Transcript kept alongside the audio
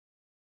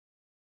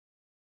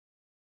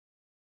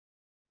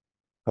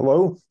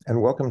Hello,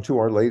 and welcome to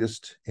our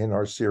latest in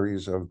our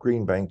series of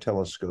Green Bank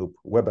Telescope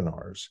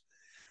webinars.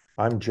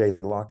 I'm Jay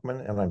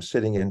Lockman, and I'm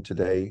sitting in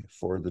today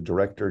for the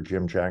director,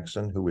 Jim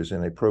Jackson, who is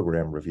in a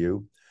program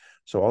review.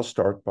 So I'll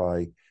start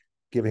by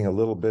giving a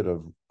little bit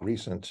of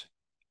recent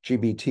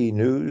GBT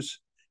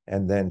news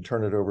and then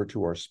turn it over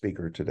to our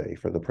speaker today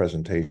for the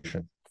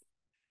presentation.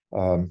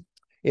 In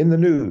the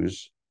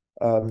news,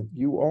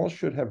 you all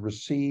should have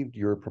received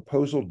your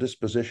proposal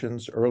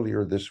dispositions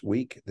earlier this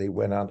week. They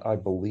went out, I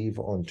believe,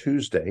 on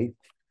Tuesday.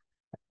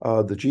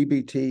 The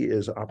GBT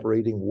is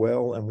operating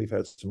well, and we've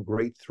had some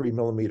great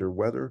 3-millimeter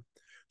weather,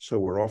 so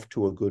we're off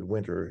to a good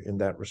winter in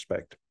that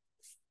respect.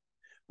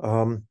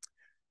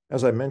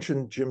 As I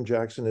mentioned, Jim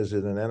Jackson is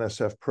in an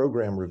NSF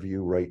program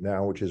review right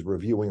now, which is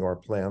reviewing our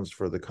plans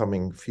for the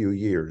coming few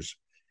years.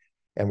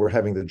 And we're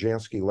having the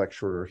Jansky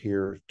lecturer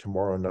here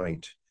tomorrow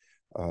night,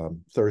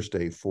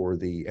 Thursday, for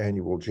the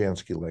annual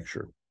Jansky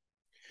lecture.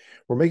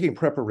 We're making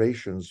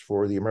preparations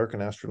for the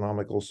American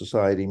Astronomical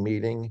Society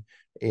meeting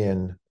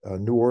in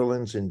New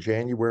Orleans in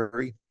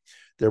January.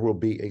 There will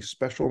be a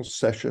special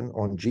session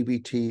on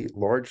GBT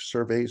large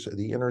surveys of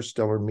the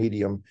interstellar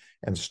medium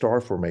and star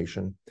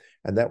formation,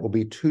 and that will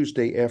be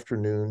Tuesday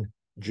afternoon,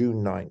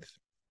 June 9th.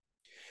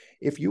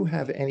 If you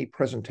have any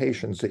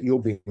presentations that you'll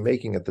be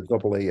making at the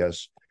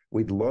AAS,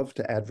 we'd love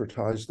to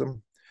advertise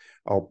them.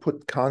 I'll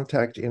put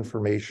contact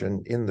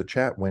information in the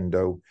chat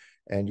window,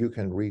 and you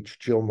can reach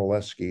Jill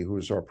Molesky,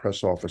 who's our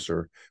press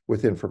officer,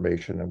 with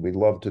information. And we'd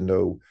love to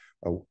know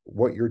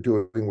what you're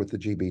doing with the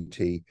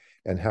GBT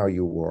and how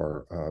you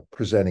are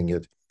presenting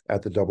it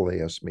at the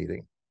AAS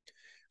meeting.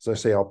 As I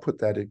say, I'll put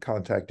that in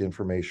contact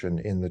information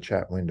in the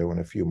chat window in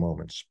a few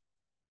moments.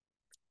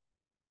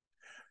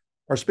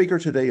 Our speaker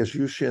today is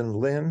Yuxin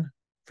Lin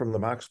from the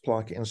Max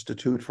Planck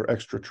Institute for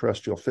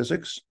Extraterrestrial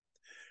Physics.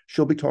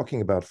 She'll be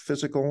talking about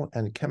physical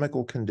and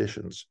chemical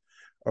conditions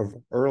of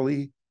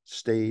early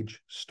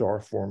stage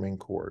star-forming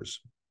cores.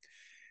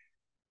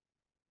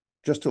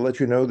 Just to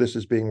let you know, this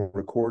is being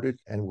recorded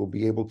and will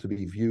be able to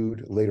be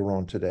viewed later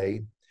on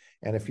today.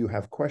 And if you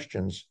have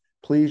questions,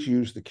 please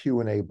use the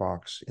Q&A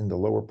box in the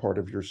lower part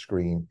of your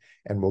screen,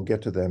 and we'll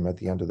get to them at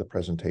the end of the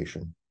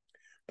presentation.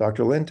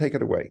 Dr. Lin, take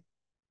it away.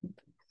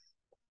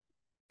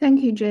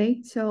 Thank you,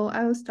 Jay. So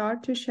I will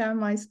start to share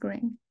my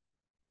screen.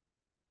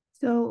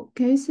 So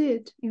can you see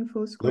it in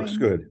full screen? Looks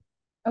good.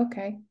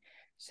 Okay.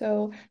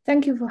 So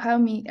thank you for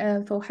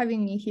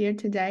having me here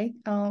today.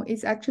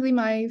 It's actually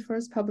my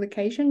first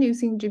publication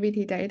using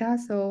GBT data,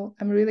 so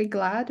I'm really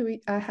glad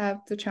I have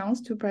the chance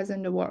to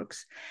present the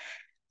works.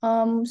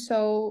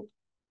 So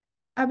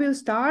I will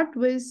start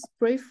with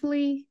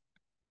briefly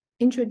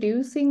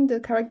introducing the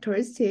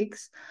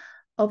characteristics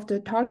of the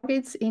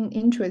targets in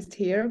interest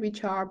here,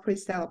 which are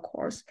prestellar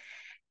cores.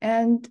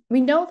 And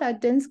we know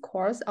that dense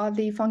cores are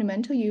the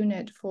fundamental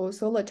unit for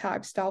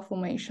solar-type star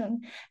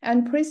formation.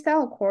 And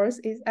prestellar cores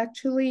is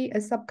actually a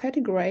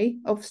subcategory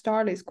of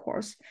starless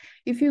cores.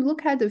 If you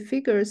look at the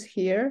figures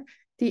here,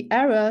 the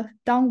arrow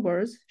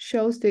downwards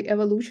shows the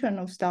evolution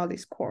of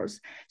starless cores.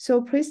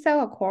 So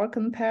prestellar core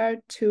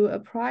compared to a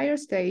prior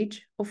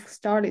stage of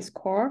starless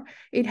core,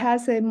 it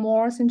has a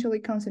more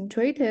centrally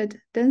concentrated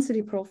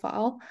density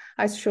profile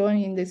as shown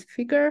in this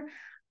figure,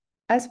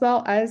 as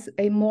well as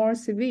a more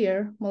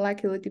severe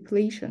molecular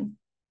depletion.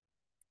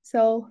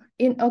 So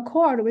in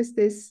accord with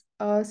this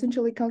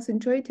centrally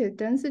concentrated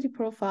density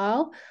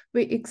profile,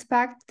 we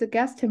expect the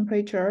gas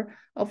temperature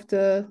of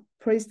the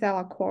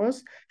prestellar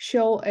cores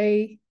show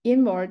an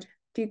inward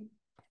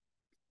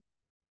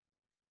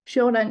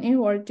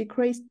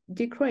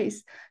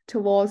decrease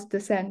towards the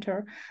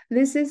center.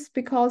 This is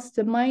because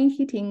the main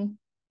heating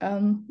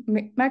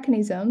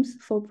mechanisms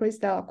for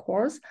prestellar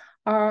cores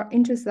are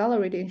interstellar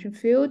radiation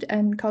field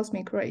and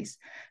cosmic rays.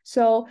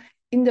 So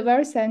in the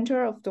very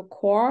center of the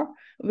core,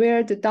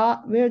 where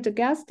the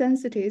gas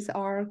densities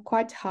are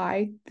quite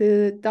high,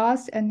 the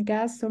dust and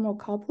gas thermal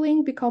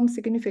coupling becomes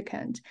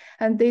significant,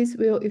 and this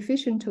will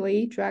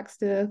efficiently drag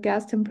the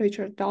gas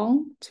temperature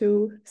down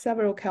to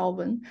several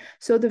Kelvin.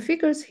 So the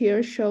figures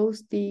here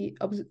shows the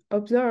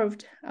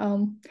observed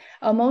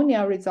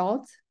ammonia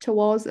results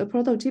towards a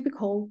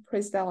prototypical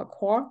prestellar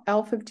core,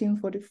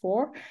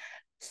 L694-2.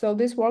 So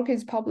this work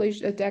is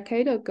published a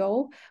decade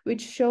ago,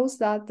 which shows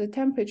that the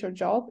temperature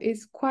drop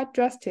is quite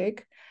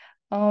drastic,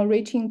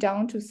 reaching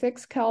down to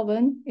 6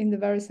 Kelvin in the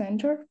very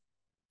center.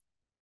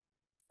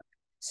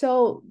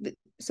 So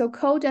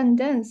cold and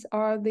dense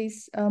are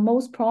these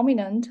most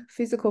prominent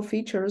physical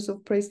features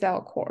of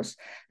prestellar cores.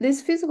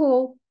 These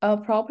physical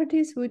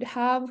properties would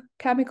have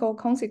chemical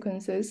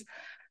consequences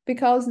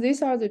because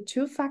these are the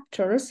two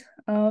factors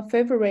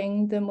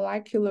favoring the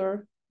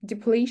molecular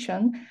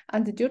depletion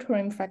and the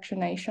deuterium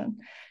fractionation.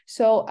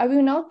 So I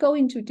will not go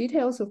into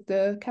details of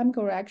the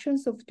chemical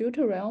reactions of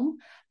deuterium,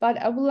 but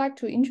I would like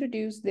to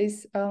introduce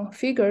these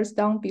figures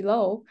down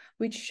below,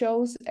 which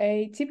shows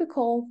a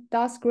typical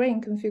dust grain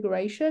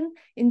configuration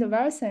in the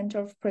very center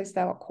of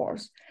prestellar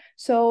cores.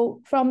 So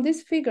from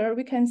this figure,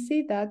 we can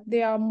see that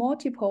there are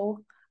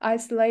multiple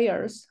ice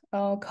layers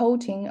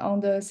coating on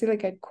the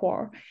silicate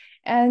core.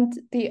 And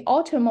the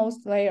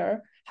outermost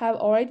layer have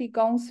already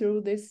gone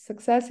through this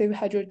successive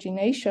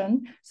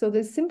hydrogenation. So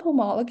the simple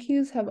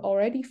molecules have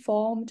already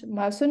formed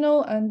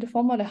methanol and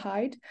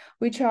formaldehyde,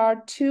 which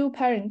are two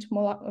parent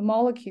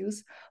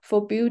molecules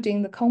for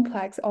building the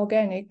complex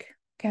organic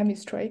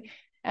chemistry.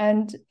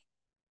 And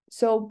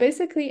so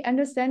basically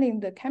understanding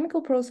the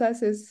chemical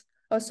processes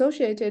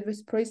associated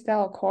with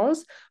pre-stellar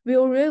cores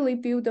will really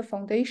build the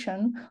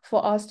foundation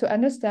for us to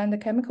understand the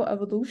chemical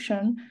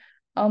evolution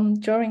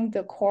during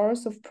the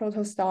course of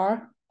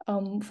protostar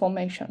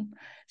formation.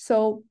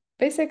 So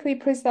basically,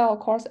 pre-stellar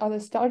cores are the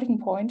starting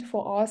point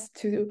for us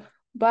to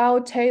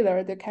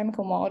tailor the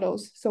chemical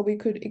models so we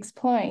could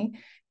explain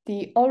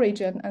the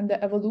origin and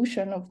the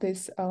evolution of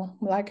this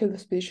molecular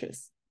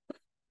species.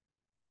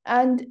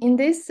 And in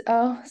this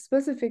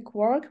specific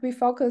work, we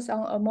focus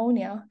on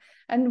ammonia.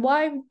 And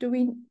why do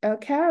we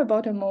care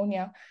about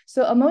ammonia?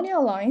 So ammonia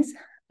lines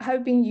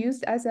have been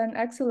used as an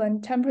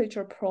excellent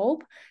temperature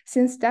probe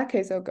since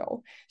decades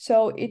ago.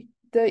 So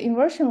the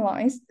inversion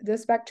lines, the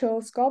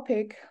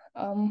spectroscopic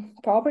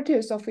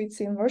properties of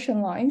its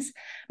inversion lines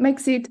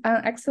makes it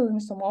an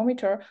excellent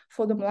thermometer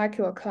for the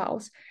molecular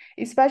clouds,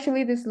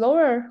 especially these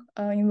lower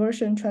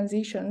inversion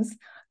transitions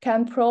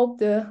can probe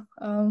the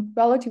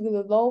relatively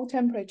low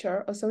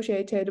temperature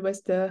associated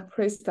with the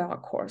pre-stellar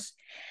cores.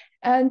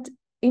 And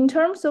in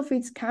terms of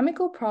its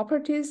chemical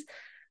properties,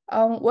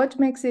 what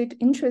makes it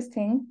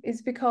interesting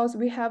is because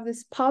we have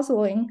this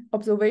puzzling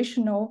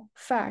observational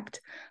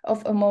fact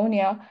of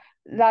ammonia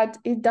that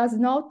it does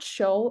not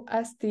show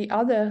as the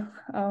other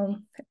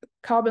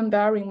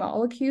carbon-bearing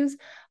molecules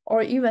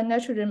or even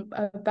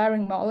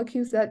nitrogen-bearing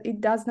molecules, that it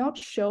does not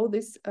show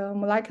this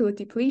molecular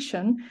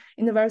depletion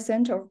in the very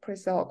center of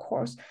pre-stellar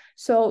cores.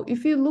 So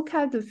if you look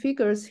at the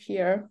figures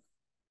here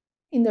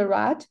in the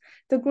red,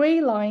 the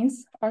gray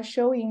lines are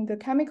showing the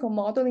chemical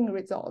modeling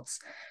results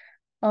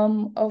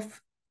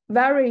of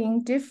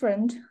varying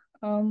different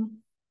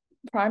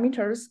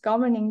parameters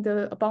governing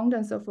the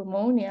abundance of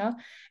ammonia.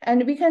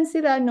 And we can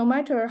see that no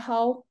matter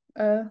how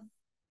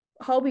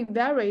we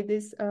vary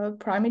these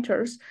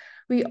parameters,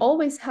 we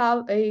always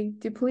have a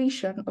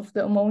depletion of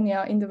the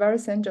ammonia in the very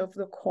center of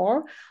the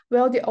core,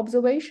 while the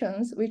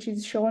observations, which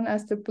is shown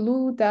as the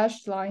blue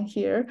dashed line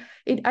here,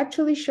 it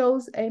actually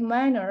shows a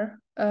minor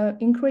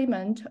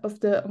increment of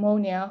the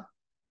ammonia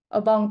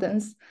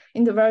abundance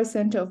in the very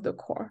center of the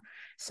core.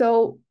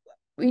 So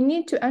we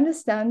need to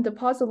understand the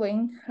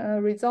puzzling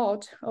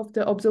result of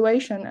the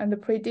observation and the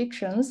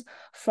predictions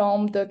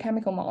from the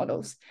chemical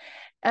models.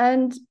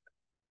 And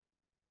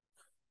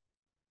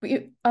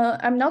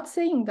I'm not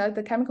saying that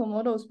the chemical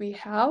models we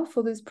have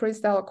for these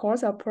pre-stellar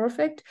cores are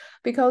perfect,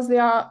 because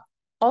there are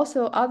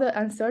also other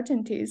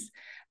uncertainties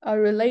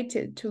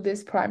related to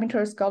these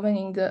parameters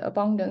governing the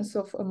abundance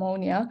of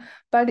ammonia.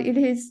 But it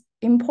is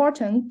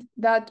important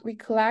that we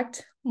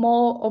collect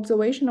more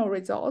observational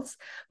results,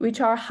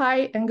 which are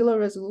high angular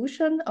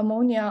resolution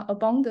ammonia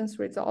abundance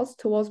results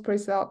towards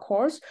pre-stellar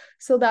cores,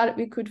 so that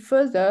we could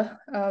further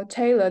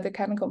tailor the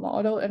chemical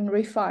model and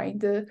refine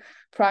the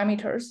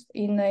parameters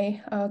in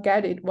a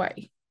guided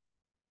way.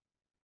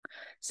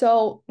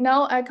 So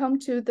now I come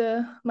to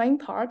the main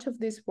part of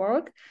this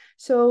work.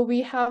 So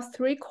we have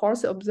 3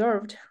 cores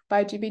observed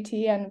by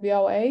GBT and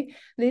VLA.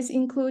 These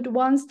include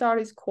 1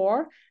 starless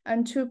core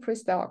and 2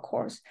 pre-stellar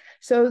cores.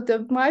 So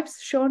the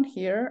maps shown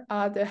here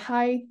are the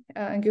high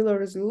angular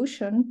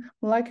resolution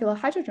molecular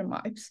hydrogen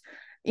maps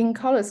in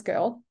color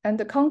scale, and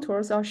the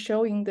contours are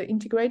showing the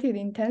integrated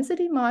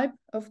intensity map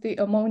of the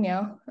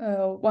ammonia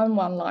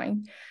 1,1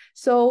 line.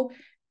 So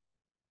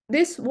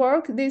this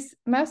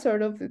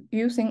method of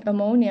using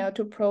ammonia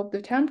to probe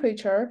the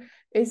temperature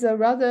is a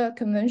rather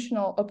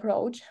conventional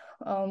approach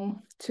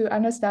to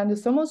understand the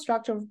thermal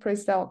structure of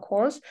pre-stellar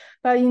cores.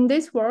 But in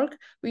this work,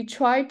 we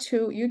try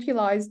to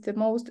utilize the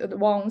most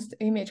advanced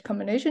image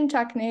combination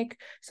technique.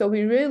 So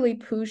we really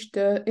push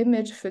the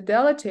image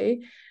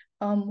fidelity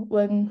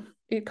when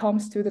it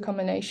comes to the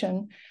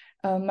combination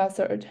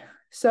method.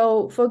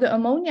 So for the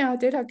ammonia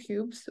data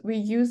cubes, we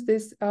use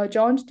this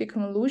joint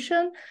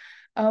deconvolution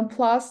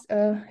plus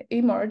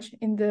emerge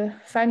in the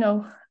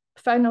final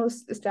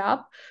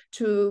step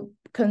to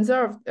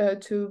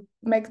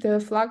make the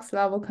flux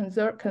level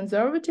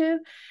conservative.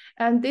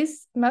 And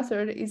this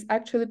method is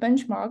actually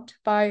benchmarked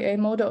by a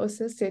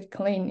model-assisted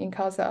clean in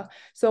CASA.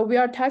 So we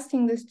are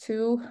testing these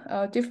 2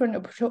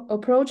 different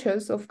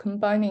approaches of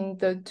combining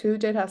the 2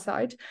 data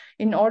sets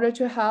in order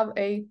to have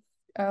a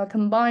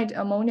combined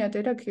ammonia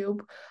data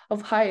cube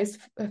of highest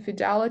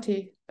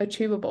fidelity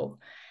achievable.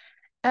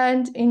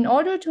 And in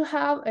order to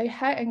have a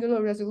high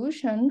angular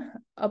resolution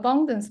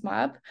abundance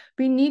map,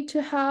 we need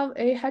to have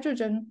a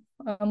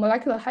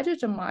molecular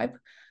hydrogen map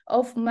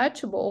of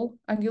matchable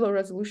angular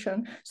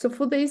resolution. So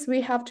for this,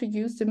 we have to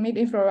use the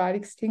mid-infrared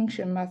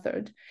extinction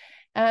method.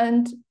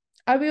 And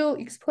I will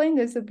explain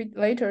this a bit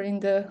later in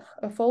the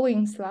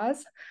following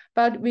slides,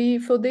 but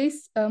for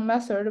this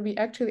method, we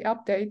actually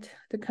update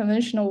the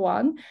conventional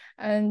one,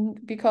 and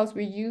because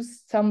we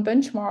use some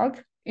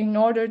benchmark in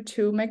order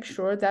to make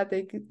sure that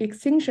the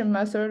extinction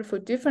method for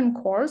different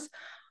cores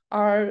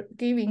are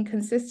giving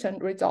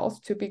consistent results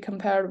to be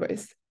compared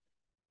with.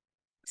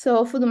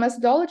 So for the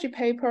methodology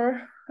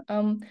paper,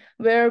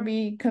 where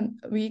we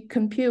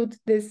compute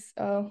this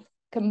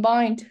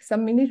combined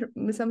some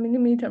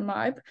millimeter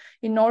map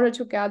in order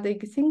to get the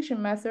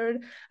extinction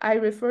method, I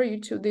refer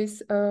you to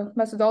this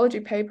methodology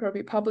paper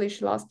we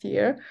published last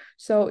year.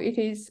 So it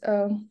is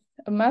a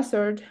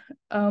method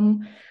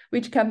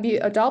which can be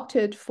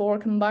adopted for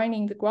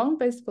combining the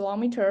ground-based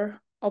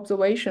bolometer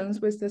observations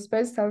with the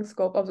space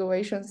telescope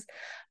observations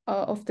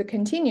of the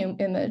continuum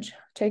image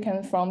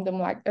taken from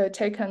the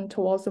taken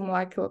towards the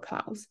molecular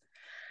clouds.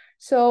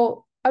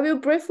 So I will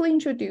briefly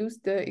introduce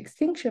the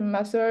extinction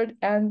method,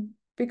 and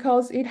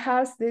because it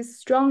has these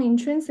strong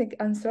intrinsic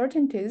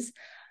uncertainties,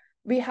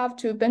 we have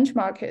to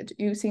benchmark it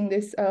using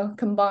this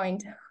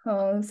combined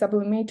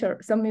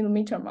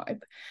sub-millimeter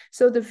map.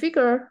 So the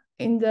figure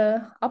in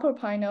the upper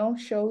panel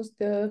shows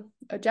the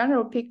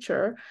general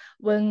picture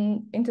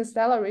when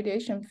interstellar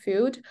radiation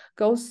field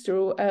goes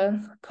through a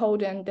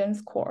cold and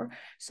dense core.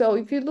 So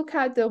if you look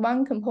at the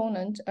one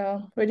component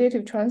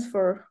radiative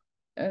transfer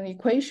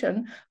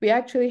equation, we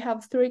actually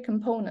have three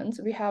components.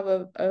 We have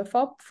a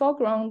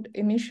foreground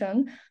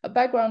emission, a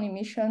background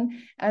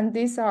emission, and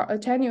these are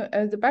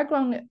the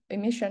background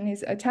emission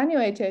is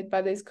attenuated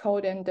by this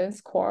cold and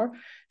dense core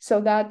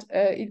so that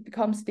it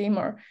becomes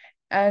dimmer.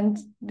 And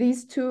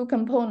these two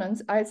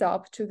components adds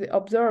up to the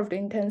observed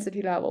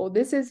intensity level.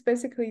 This is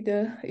basically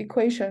the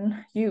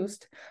equation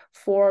used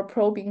for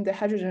probing the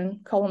hydrogen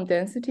column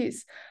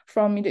densities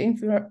from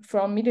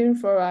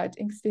mid-infrared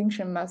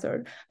extinction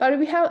method. But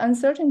we have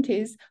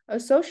uncertainties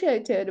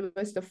associated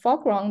with the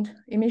foreground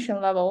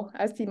emission level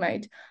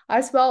estimate,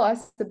 as well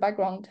as the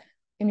background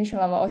emission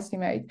level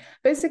estimate.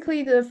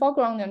 Basically, the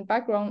foreground and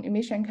background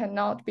emission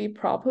cannot be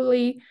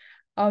properly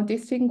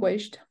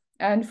distinguished.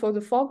 And for the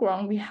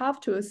foreground, we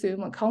have to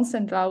assume a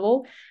constant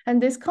level.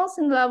 And this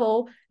constant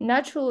level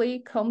naturally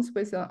comes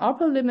with an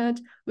upper limit,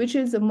 which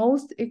is the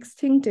most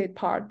extincted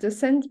part,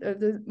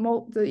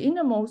 the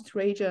innermost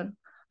region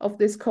of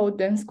this cold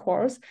dense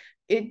cores.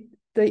 The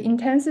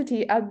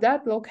intensity at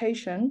that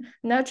location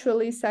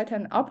naturally set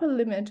an upper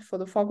limit for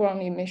the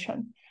foreground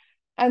emission.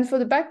 And for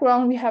the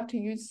background, we have to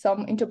use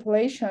some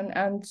interpolation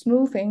and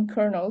smoothing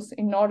kernels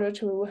in order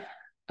to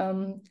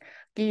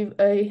give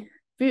a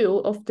view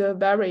of the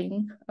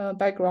varying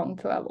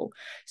background level.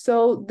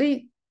 So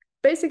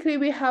basically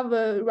we have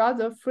a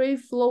rather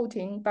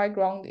free-floating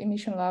background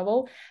emission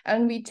level,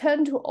 and we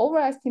tend to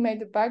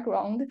overestimate the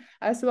background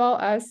as well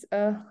as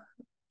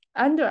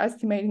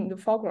underestimating the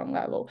foreground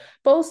level.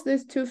 Both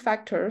these two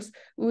factors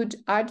would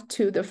add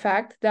to the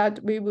fact that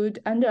we would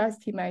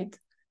underestimate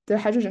the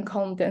hydrogen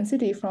column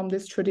density from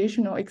this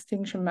traditional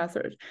extinction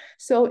method.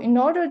 So in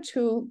order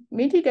to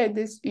mitigate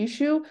this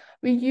issue,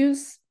 we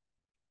use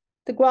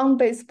the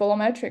ground-based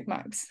bolometric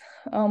maps.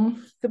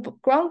 The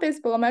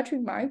ground-based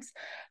bolometric maps,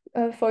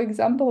 for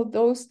example,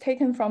 those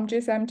taken from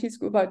GSMT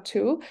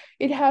Scuba-2,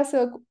 it has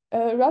a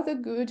rather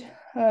good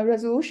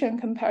resolution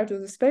compared to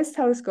the space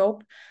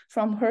telescope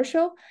from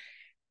Herschel.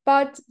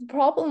 But the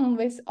problem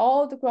with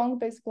all the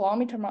ground-based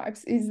bolometer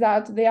maps is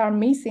that they are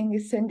missing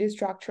extended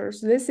structures.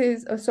 This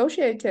is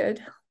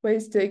associated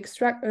with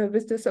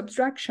the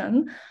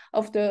subtraction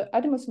of the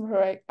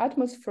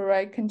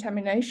atmospheric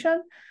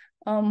contamination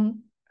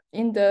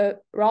in the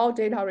raw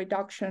data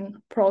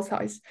reduction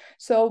process.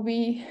 So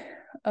we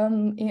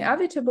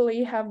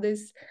inevitably have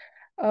this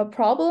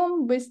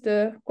problem with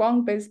the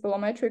ground-based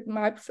bolometric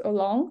maps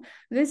alone.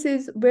 This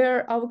is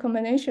where our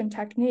combination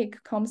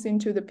technique comes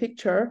into the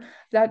picture,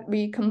 that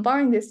we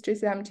combine this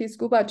GSMT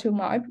Scuba-2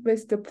 map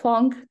with the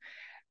Planck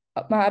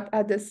map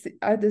at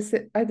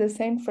the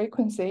same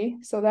frequency,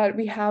 so that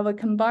we have a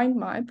combined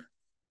map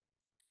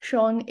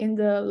shown in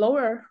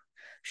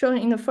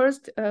the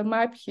first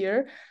map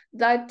here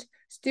that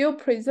still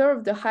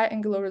preserve the high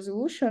angular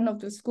resolution of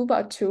the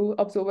Scuba-2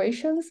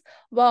 observations,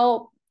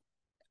 while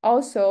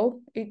also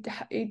it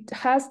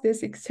has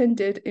this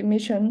extended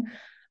emission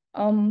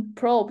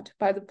probed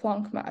by the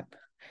Planck map.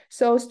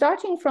 So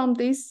starting from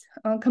this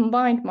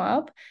combined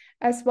map,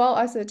 as well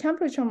as a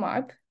temperature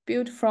map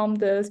built from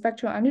the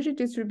spectral energy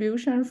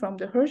distribution from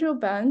the Herschel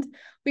band,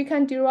 we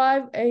can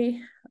derive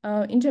a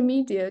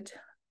intermediate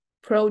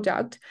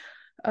product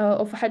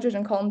of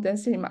hydrogen column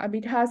density map.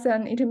 It has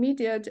an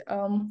intermediate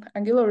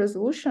angular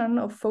resolution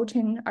of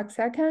 14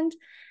 arcsecond.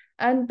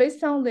 And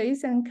based on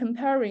this and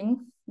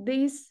comparing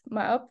this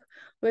map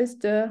with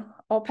the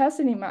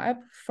opacity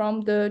map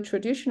from the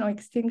traditional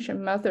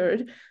extinction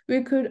method,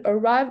 we could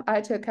arrive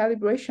at a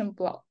calibration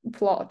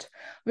plot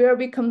where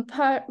we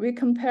compare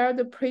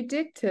the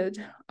predicted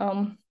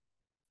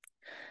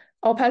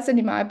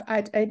opacity map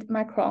at 8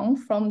 micron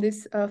from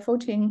this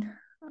 14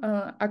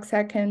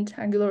 arcsecond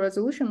angular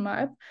resolution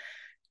map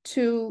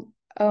to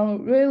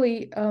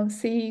really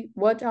see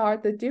what are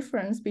the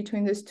difference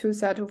between these two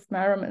sets of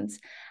measurements.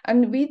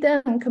 And we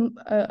then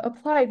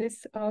apply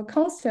this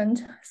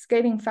constant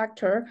scaling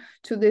factor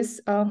to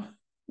this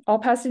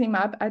opacity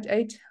map at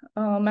 8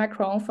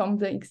 micron from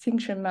the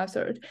extinction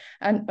method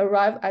and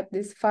arrive at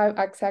this 5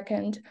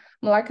 arcsecond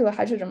molecular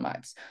hydrogen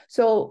maps.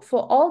 So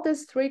for all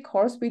these 3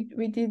 cores,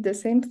 we did the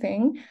same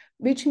thing,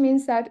 which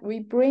means that we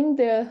bring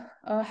the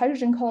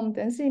hydrogen column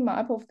density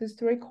map of these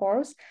 3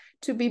 cores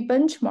to be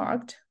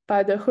benchmarked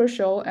by the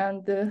Herschel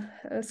and the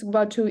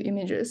SCUBA 2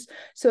 images.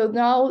 So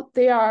now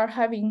they are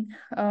having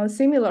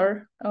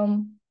similar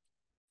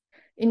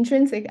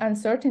intrinsic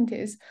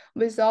uncertainties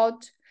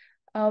without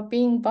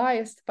being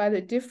biased by the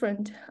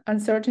different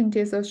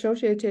uncertainties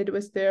associated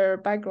with their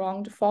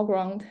background,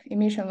 foreground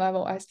emission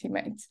level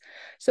estimates.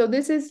 So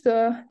this is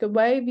the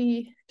way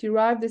we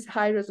derive this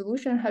high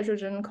resolution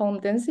hydrogen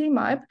column density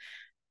map.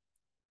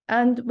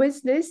 And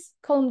with this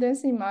column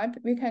density map,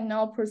 we can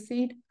now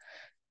proceed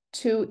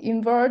to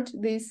invert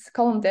these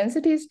column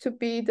densities to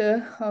be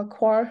the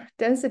core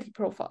density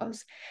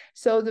profiles.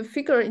 So the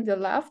figure in the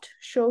left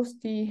shows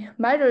the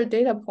measured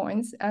data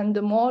points and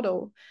the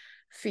model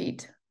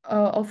feed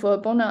of a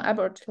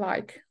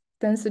Bonan-Ebert-like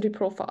density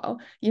profile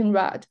in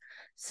red.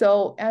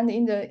 So, and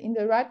in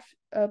the right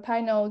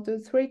panel, the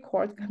 3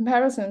 core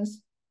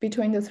comparisons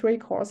between the 3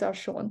 cores are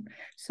shown.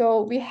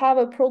 So we have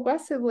a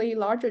progressively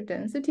larger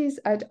densities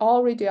at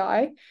all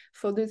radii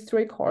for these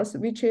 3 cores,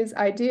 which is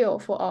ideal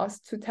for us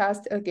to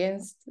test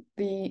against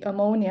the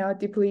ammonia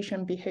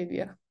depletion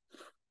behavior.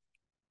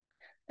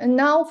 And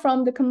now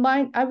from the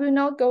combined, I will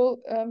now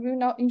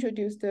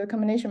introduce the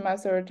combination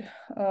method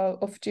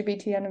of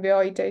GBT and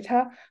VLA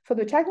data. For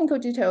the technical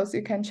details,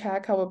 you can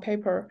check our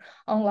paper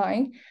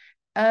online.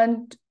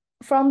 And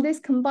from these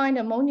combined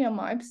ammonia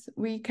maps,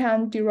 we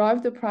can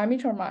derive the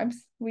parameter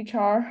maps, which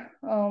are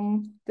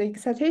the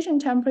excitation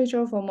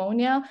temperature of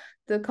ammonia,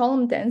 the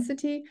column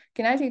density,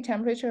 kinetic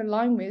temperature,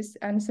 line width,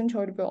 and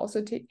centroid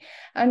velocity.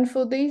 And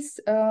for this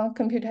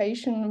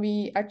computation,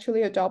 we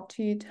actually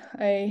adopted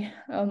a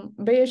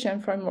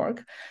Bayesian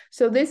framework.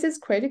 So this is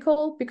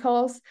critical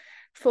because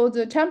for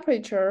the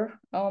temperature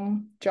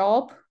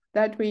job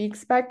that we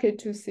expected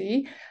to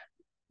see,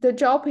 the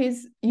job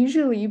is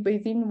usually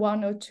within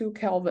 1 or 2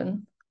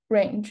 Kelvin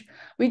range,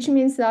 which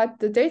means that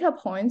the data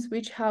points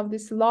which have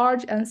these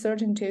large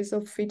uncertainties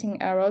of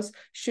fitting errors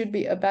should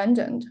be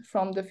abandoned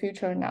from the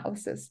future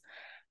analysis.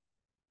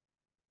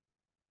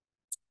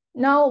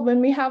 Now,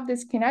 when we have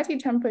this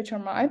kinetic temperature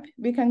map,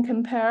 we can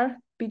compare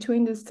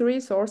between these 3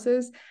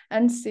 sources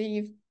and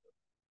see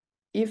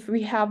if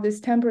we have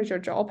this temperature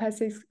drop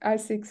as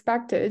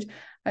expected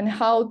and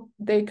how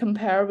they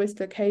compare with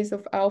the case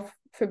of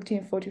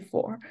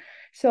L694-2.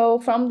 So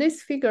from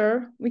this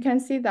figure, we can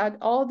see that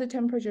all the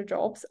temperature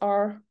drops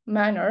are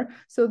minor,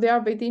 so they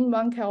are within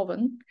 1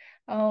 Kelvin.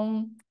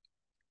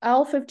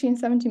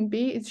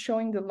 L1517b is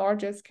showing the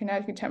largest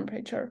kinetic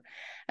temperature.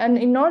 And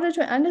in order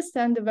to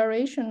understand the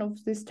variation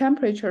of these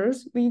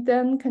temperatures, we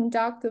then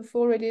conduct the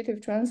full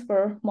radiative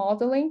transfer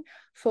modeling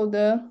for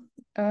the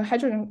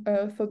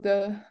for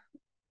the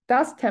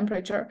dust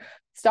temperature,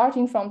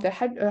 starting from the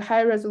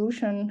high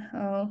resolution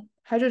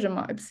hydrogen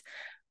maps.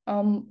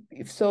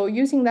 So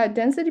using that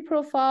density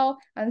profile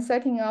and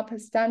setting up a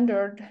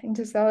standard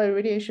interstellar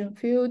radiation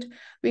field,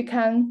 we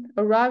can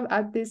arrive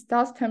at this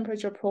dust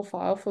temperature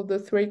profile for the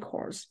 3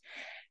 cores.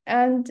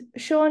 And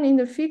shown in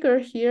the figure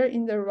here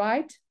in the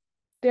right,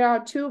 there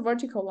are 2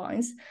 vertical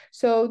lines.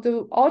 So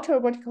the outer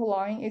vertical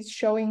line is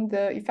showing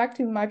the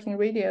effective mapping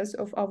radius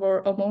of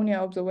our ammonia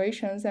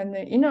observations, and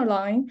the inner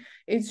line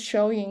is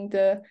showing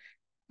the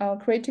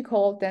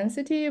critical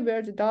density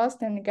where the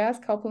dust and gas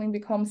coupling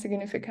becomes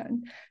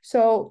significant.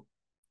 So,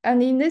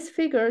 and in this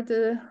figure,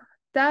 the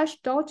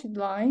dashed dotted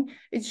line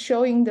is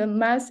showing the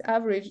mass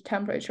average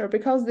temperature,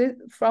 because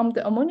from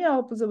the ammonia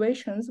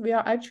observations, we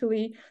are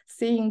actually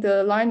seeing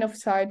the line of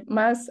sight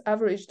mass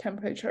average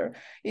temperature.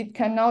 It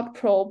cannot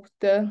probe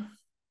the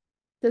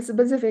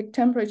specific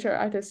temperature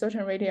at a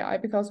certain radii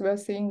because we are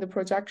seeing the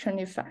projection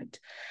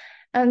effect.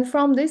 And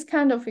from this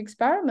kind of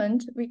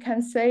experiment, we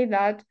can say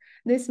that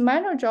this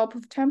minor drop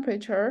of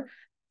temperature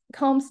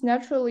comes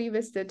naturally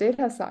with the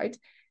data set,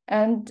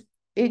 and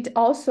it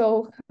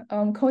also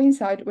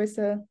coincides with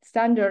the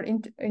standard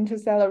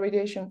interstellar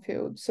radiation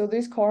field. So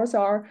these cores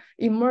are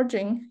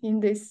emerging in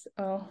this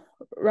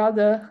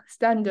rather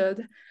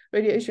standard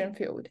radiation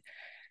field.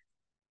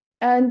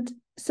 And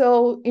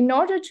so in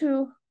order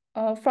to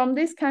from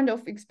this kind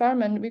of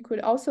experiment, we could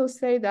also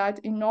say that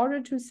in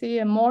order to see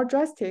a more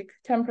drastic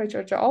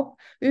temperature drop,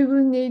 we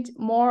will need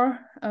more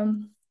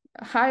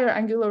higher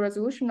angular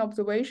resolution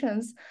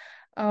observations,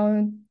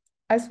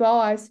 as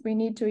well as we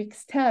need to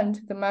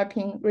extend the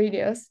mapping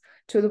radius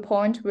to the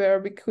point where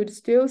we could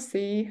still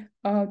see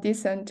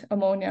decent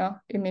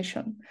ammonia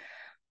emission.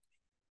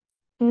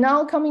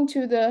 Now coming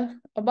to the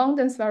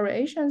abundance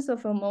variations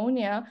of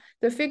ammonia,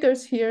 the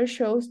figures here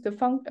shows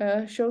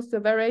the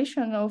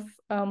variation of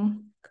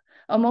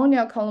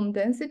ammonia column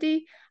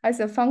density as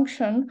a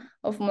function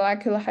of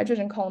molecular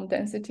hydrogen column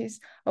densities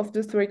of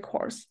the 3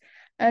 cores.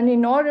 And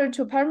in order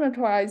to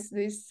parameterize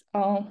this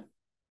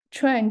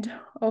trend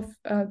of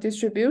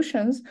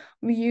distributions,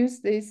 we use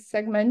this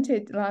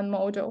segmented line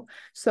model.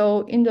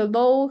 So in the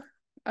low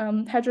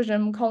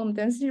hydrogen column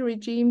density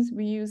regimes,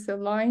 we use a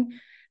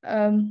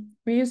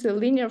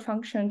linear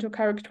function to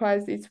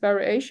characterize its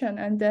variation,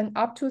 and then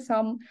up to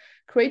some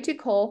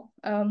critical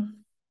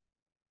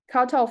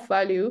cutoff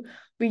value,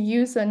 we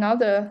use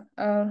another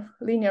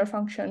linear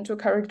function to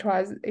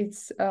characterize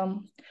its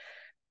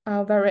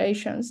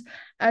variations.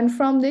 And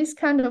from this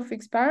kind of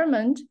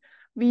experiment,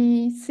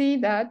 we see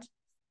that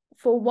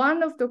for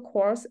one of the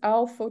cores,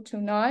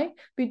 L429,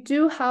 we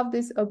do have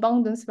these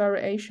abundance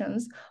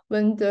variations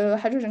when the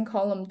hydrogen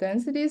column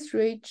densities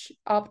reach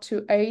up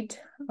to 8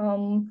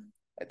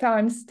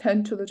 times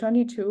 10 to the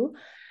 22.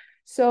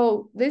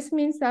 So this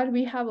means that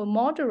we have a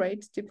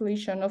moderate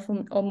depletion of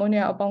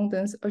ammonia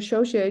abundance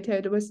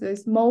associated with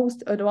this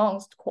most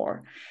advanced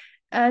core.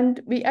 And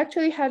we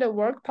actually had a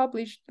work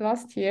published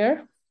last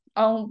year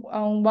on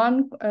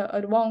one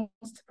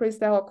advanced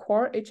prestellar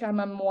core,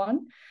 HMM1.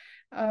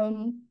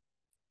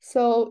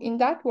 So in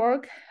that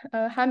work,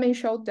 Jaime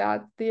showed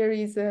that there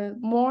is a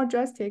more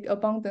drastic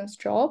abundance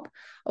drop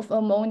of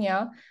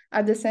ammonia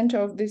at the center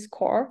of this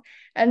core.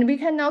 And we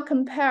can now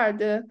compare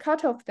the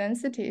cutoff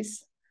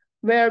densities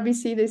where we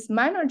see this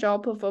minor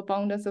drop of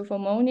abundance of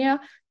ammonia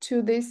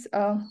to this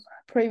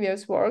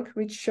previous work,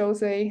 which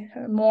shows a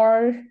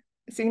more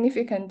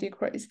significant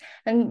decrease.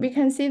 And we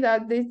can see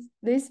that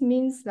this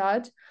means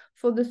that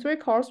for the 3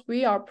 cores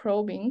we are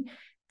probing,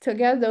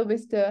 together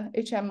with the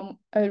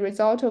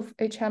result of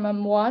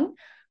HMM1,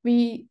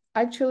 we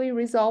actually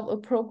resolve a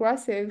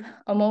progressive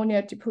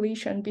ammonia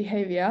depletion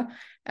behavior.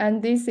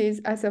 And this is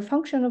as a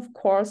function of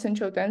core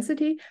central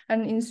density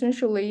and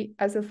essentially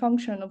as a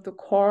function of the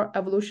core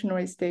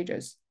evolutionary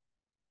stages.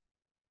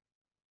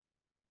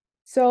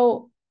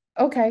 So,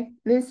 okay,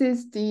 this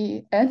is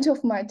the end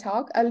of my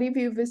talk. I'll leave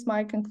you with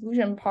my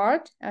conclusion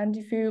part. And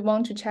if you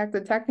want to check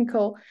the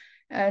technical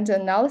and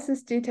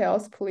analysis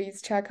details,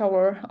 please check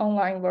our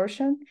online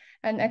version,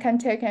 and I can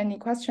take any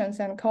questions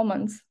and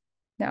comments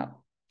now.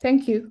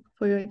 Thank you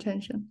for your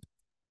attention.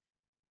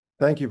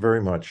 Thank you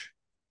very much.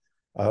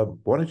 Why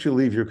don't you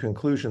leave your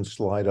conclusion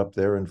slide up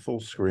there in full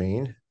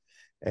screen,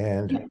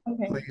 and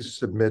please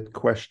submit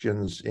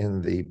questions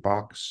in the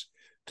box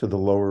to the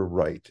lower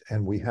right.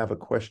 And we have a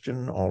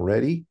question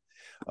already.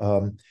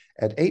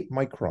 At 8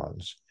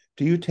 microns,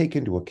 do you take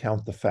into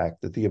account the fact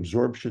that the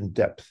absorption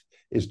depth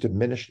is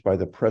diminished by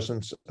the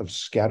presence of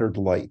scattered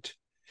light,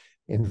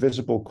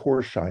 invisible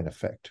core shine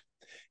effect?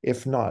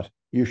 If not,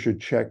 you should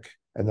check,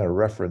 and then a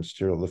reference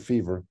to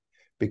Lefebvre,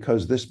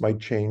 because this might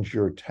change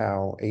your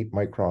tau 8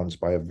 microns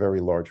by a very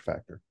large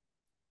factor.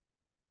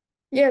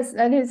 Yes,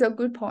 that is a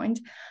good point.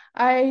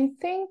 I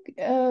think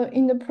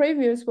in the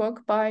previous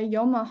work by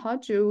Yoma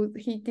Haju,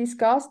 he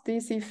discussed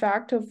this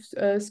effect of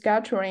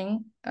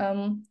scattering,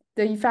 the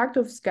effect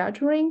of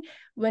scattering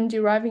when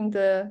deriving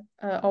the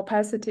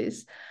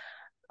opacities.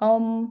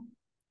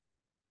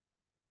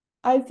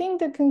 I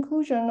think the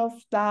conclusion of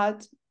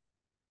that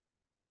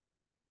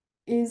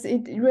is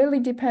it really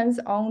depends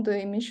on the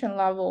emission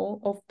level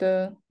of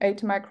the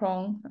 8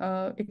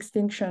 micron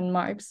extinction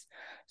MIPS.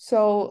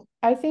 So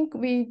I think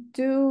we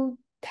do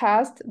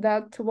test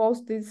that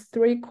towards these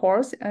 3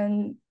 cores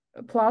and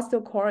plus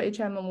the core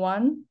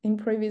HMM1 in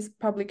previous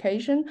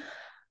publication.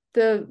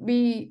 I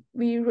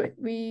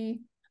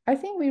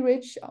think we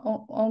reached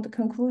on the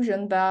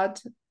conclusion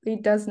that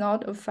it does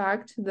not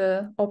affect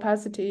the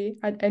opacity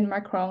at 8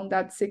 micron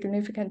that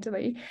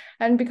significantly.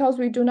 And because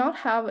we do not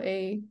have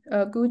a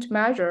good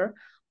measure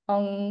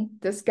on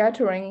the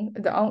scattering,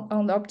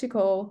 on the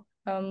optical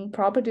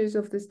properties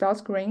of the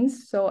dust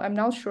grains, so I'm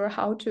not sure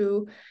how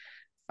to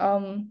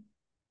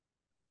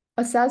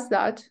assess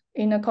that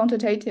in a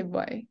quantitative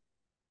way.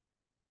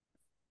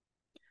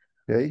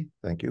 Okay,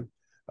 thank you.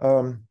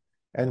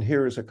 And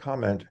here is a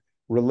comment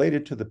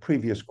related to the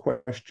previous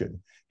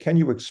question. Can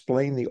you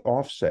explain the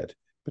offset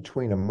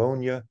between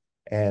ammonia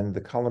and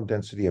the column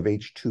density of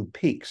H2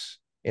 peaks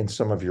in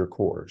some of your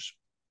cores?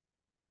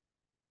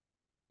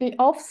 The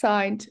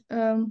offside.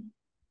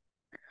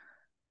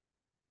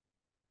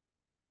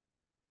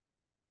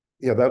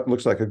 Yeah, that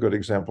looks like a good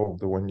example of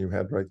the one you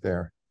had right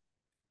there.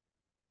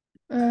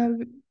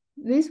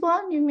 This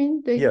one, you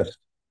mean? Yes.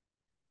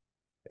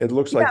 It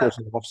looks like there's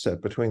an offset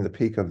between the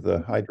peak of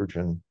the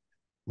hydrogen,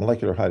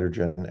 molecular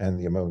hydrogen, and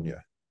the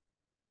ammonia.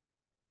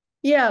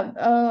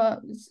 Yeah,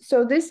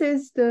 so this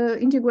is the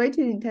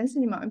integrated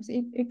intensity MIPS.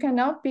 It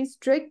cannot be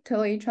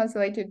strictly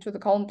translated to the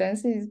column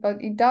densities,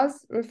 but it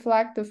does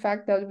reflect the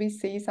fact that we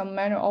see some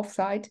minor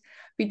offset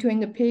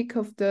between the peak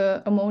of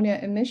the ammonia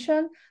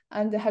emission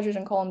and the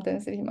hydrogen column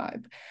density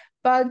MIP.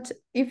 But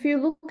if you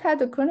look at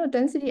the kernel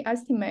density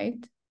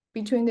estimate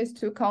between these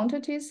 2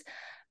 quantities,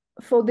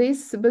 for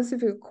this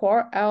specific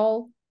core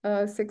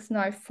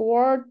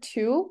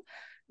L694-2,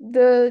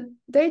 the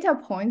data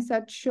points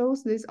that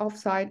shows this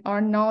offside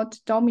are not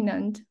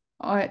dominant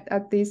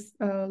at these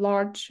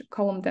large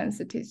column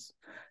densities.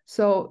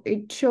 So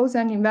it shows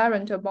an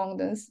invariant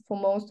abundance for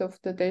most of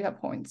the data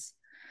points.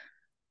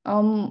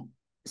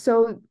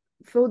 So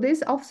for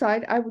this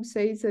offside, I would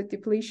say it's a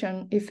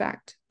depletion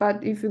effect.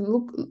 But if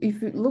you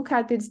look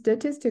at it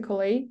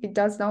statistically, it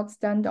does not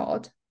stand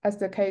out as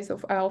the case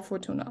of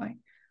L429.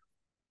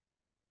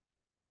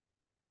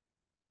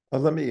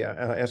 Let me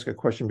ask a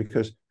question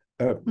because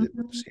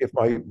Mhm. see if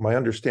my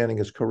understanding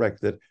is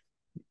correct, that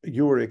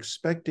you were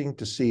expecting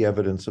to see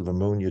evidence of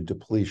ammonia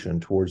depletion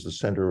towards the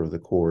center of the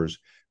cores,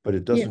 but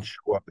it doesn't Yes.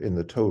 show up in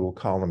the total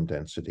column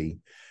density.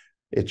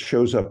 It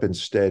shows up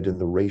instead in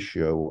the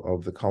ratio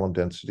of the column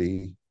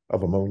density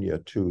of ammonia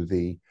to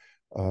the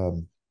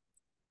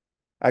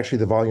actually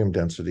the volume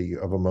density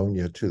of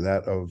ammonia to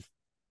that of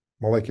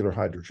molecular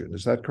hydrogen.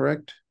 Is that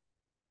correct?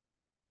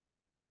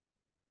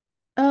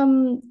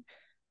 Um,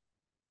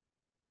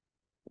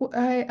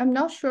 I'm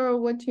not sure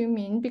what you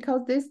mean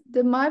because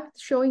the map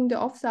showing the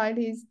offside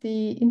is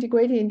the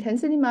integrated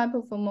intensity map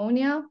of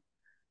ammonia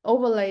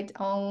overlaid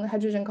on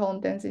hydrogen column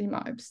density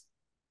maps.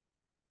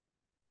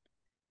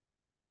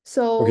 Okay,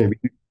 So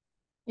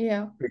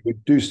yeah. we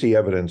do see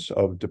evidence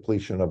of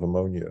depletion of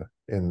ammonia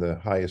in the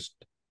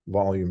highest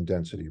volume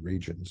density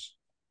regions.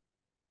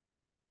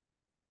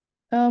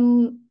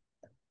 Um,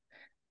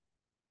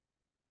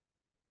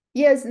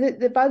 yes,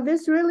 but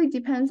this really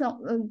depends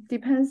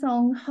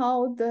on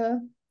how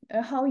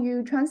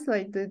you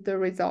translate the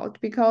result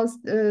because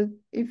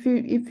if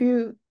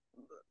you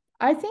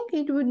I think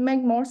it would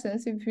make more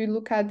sense if you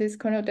look at these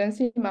kernel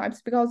density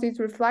maps because it's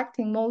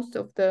reflecting most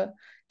of the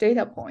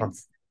data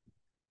points.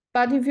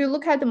 But if you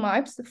look at the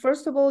maps,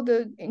 first of all,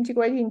 the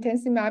integrated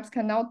intensity maps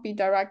cannot be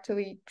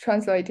directly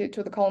translated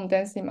to the column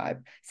density map.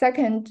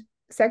 Second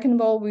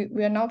of all,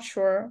 we are not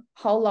sure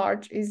how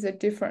large is the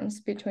difference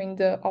between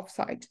the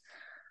offsite.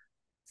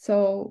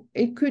 So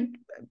it could,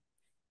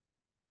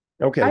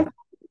 Okay.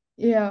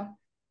 yeah.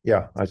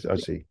 Yeah, I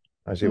see.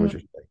 I see what Mm.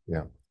 you're saying.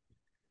 Yeah.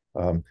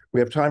 We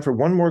have time for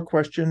one more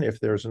question. If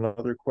there's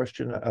another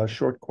question, a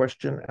short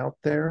question out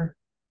there,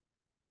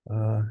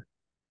 uh,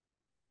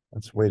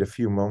 let's wait a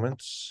few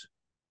moments.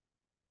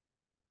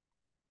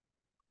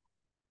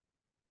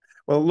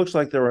 Well, it looks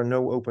like there are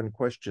no open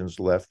questions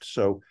left.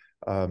 So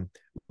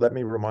let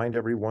me remind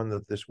everyone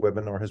that this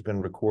webinar has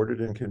been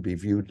recorded and can be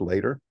viewed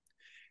later.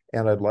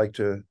 And I'd like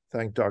to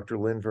thank Dr.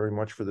 Lin very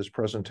much for this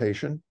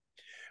presentation.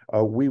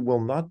 We will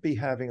not be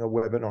having a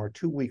webinar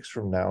 2 weeks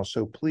from now,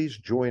 so please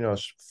join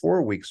us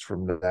 4 weeks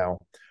from now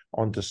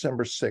on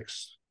December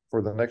 6th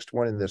for the next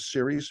one in this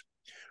series.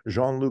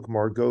 Jean-Luc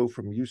Margot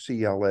from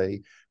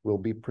UCLA will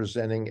be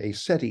presenting a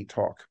SETI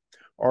talk,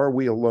 Are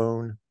We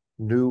Alone?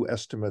 New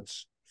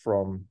Estimates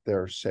from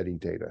their SETI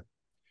data.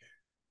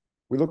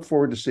 We look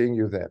forward to seeing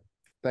you then.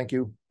 Thank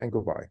you and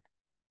goodbye.